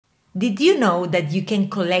Did you know that you can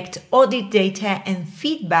collect audit data and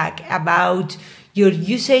feedback about your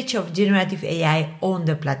usage of generative AI on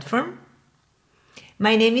the platform?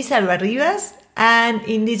 My name is Alba Rivas, and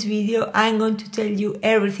in this video I'm going to tell you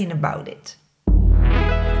everything about it.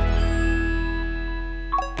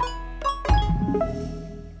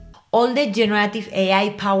 All the generative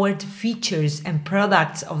AI-powered features and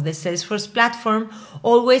products of the Salesforce platform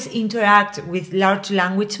always interact with large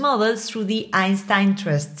language models through the Einstein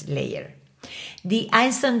trust layer. The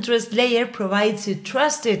Einstein trust layer provides a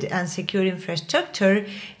trusted and secure infrastructure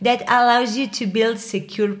that allows you to build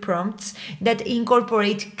secure prompts that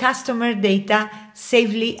incorporate customer data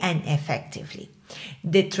safely and effectively.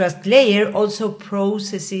 The trust layer also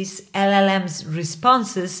processes LLM's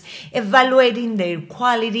responses, evaluating their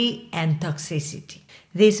quality and toxicity.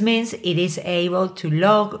 This means it is able to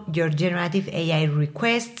log your generative AI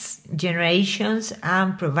requests, generations,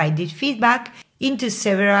 and provided feedback into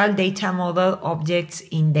several data model objects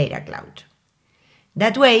in Data Cloud.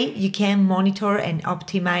 That way, you can monitor and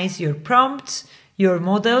optimize your prompts, your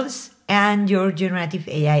models, and your generative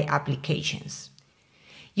AI applications.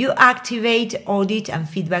 You activate audit and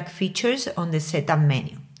feedback features on the setup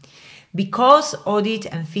menu. Because audit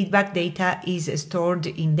and feedback data is stored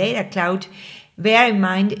in Data Cloud, bear in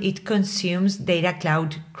mind it consumes Data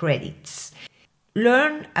Cloud credits.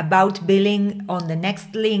 Learn about billing on the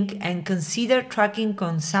next link and consider tracking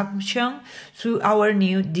consumption through our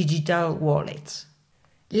new digital wallet.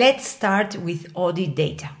 Let's start with audit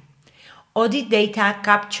data. Audit data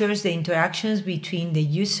captures the interactions between the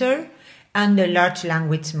user and the large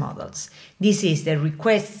language models. This is the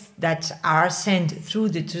requests that are sent through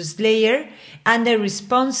the trust layer and the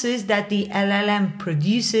responses that the LLM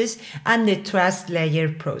produces and the trust layer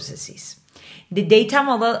processes. The data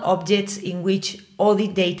model objects in which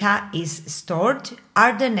audit data is stored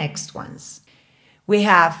are the next ones. We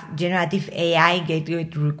have Generative AI Gateway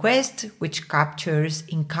Request, which captures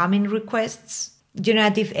incoming requests,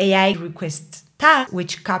 Generative AI Request Tag,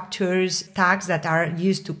 which captures tags that are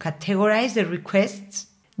used to categorize the requests.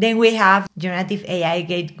 Then we have Generative AI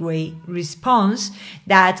Gateway Response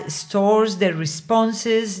that stores the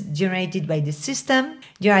responses generated by the system.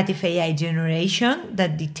 Generative AI Generation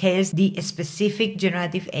that details the specific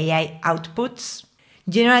generative AI outputs.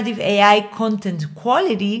 Generative AI Content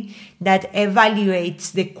Quality that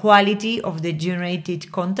evaluates the quality of the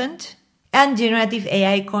generated content. And Generative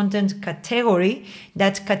AI Content Category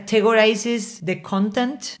that categorizes the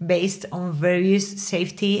content based on various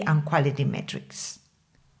safety and quality metrics.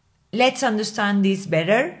 Let's understand this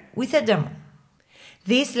better with a demo.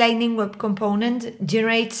 This Lightning Web Component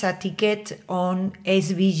generates a ticket on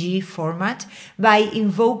SVG format by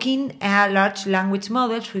invoking a large language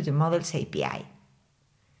model through the Models API.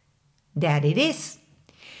 There it is.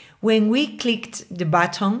 When we clicked the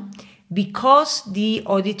button, because the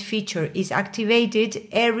audit feature is activated,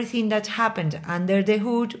 everything that happened under the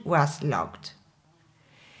hood was logged.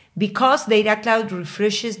 Because Data Cloud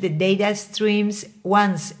refreshes the data streams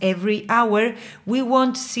once every hour, we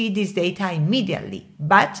won't see this data immediately,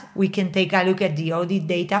 but we can take a look at the audit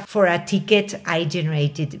data for a ticket I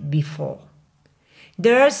generated before.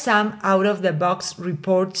 There are some out-of-the-box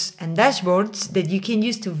reports and dashboards that you can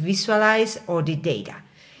use to visualize audit data.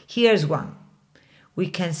 Here's one. We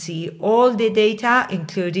can see all the data,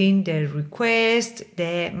 including the request,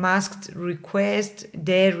 the masked request,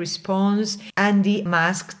 the response, and the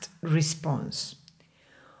masked response.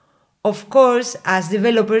 Of course, as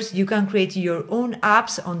developers, you can create your own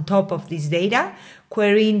apps on top of this data,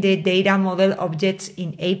 querying the data model objects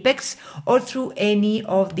in Apex or through any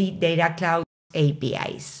of the Data Cloud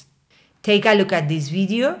APIs. Take a look at this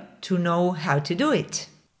video to know how to do it.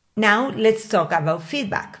 Now, let's talk about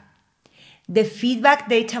feedback. The feedback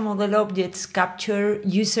data model objects capture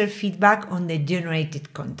user feedback on the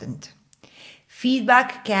generated content.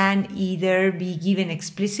 Feedback can either be given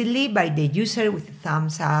explicitly by the user with a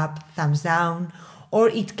thumbs up, thumbs down, or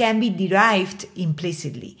it can be derived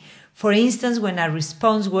implicitly. For instance, when a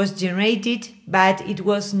response was generated, but it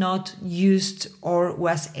was not used or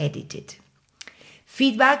was edited.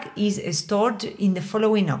 Feedback is stored in the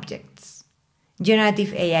following objects.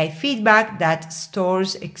 Generative AI feedback that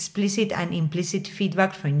stores explicit and implicit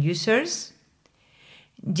feedback from users.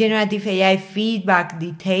 Generative AI feedback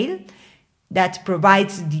detail that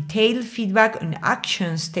provides detailed feedback on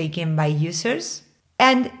actions taken by users.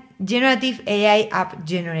 And Generative AI app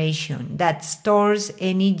generation that stores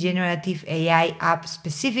any generative AI app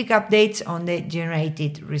specific updates on the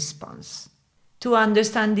generated response. To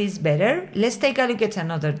understand this better, let's take a look at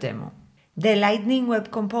another demo. The Lightning Web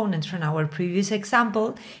Component from our previous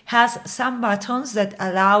example has some buttons that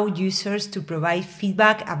allow users to provide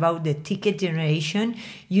feedback about the ticket generation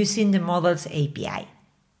using the model's API.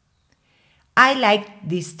 I like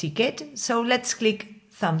this ticket, so let's click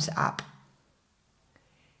thumbs up.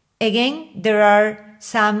 Again, there are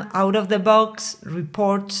some out-of-the-box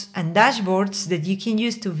reports and dashboards that you can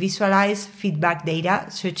use to visualize feedback data,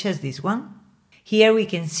 such as this one. Here we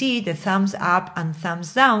can see the thumbs up and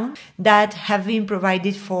thumbs down that have been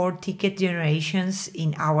provided for ticket generations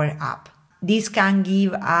in our app. This can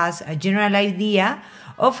give us a general idea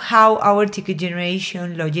of how our ticket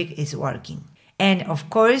generation logic is working. And of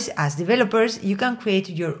course, as developers, you can create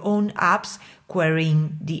your own apps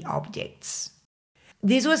querying the objects.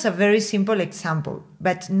 This was a very simple example,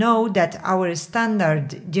 but know that our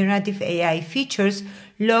standard generative AI features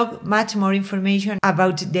log much more information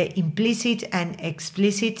about the implicit and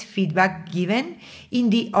explicit feedback given in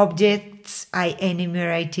the objects I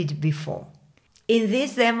enumerated before. In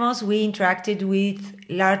these demos, we interacted with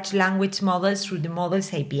large language models through the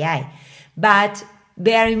model's API, but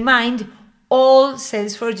bear in mind, all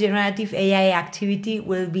Salesforce generative AI activity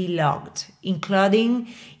will be logged, including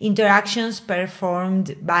interactions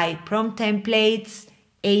performed by prompt templates,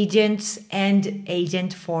 agents, and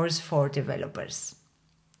Agentforce for developers.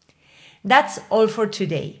 That's all for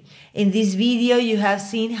today. In this video, you have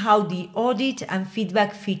seen how the audit and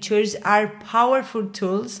feedback features are powerful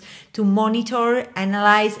tools to monitor,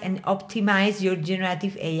 analyze, and optimize your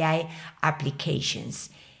generative AI applications.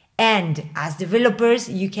 And as developers,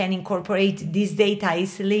 you can incorporate this data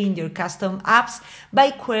easily in your custom apps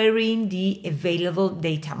by querying the available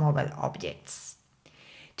data model objects.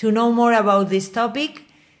 To know more about this topic,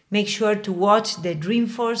 make sure to watch the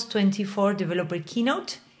Dreamforce 24 developer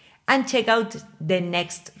keynote and check out the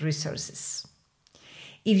next resources.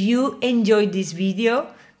 If you enjoyed this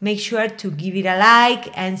video, make sure to give it a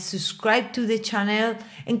like and subscribe to the channel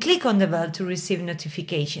and click on the bell to receive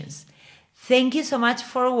notifications. Thank you so much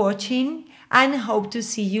for watching and hope to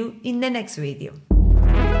see you in the next video.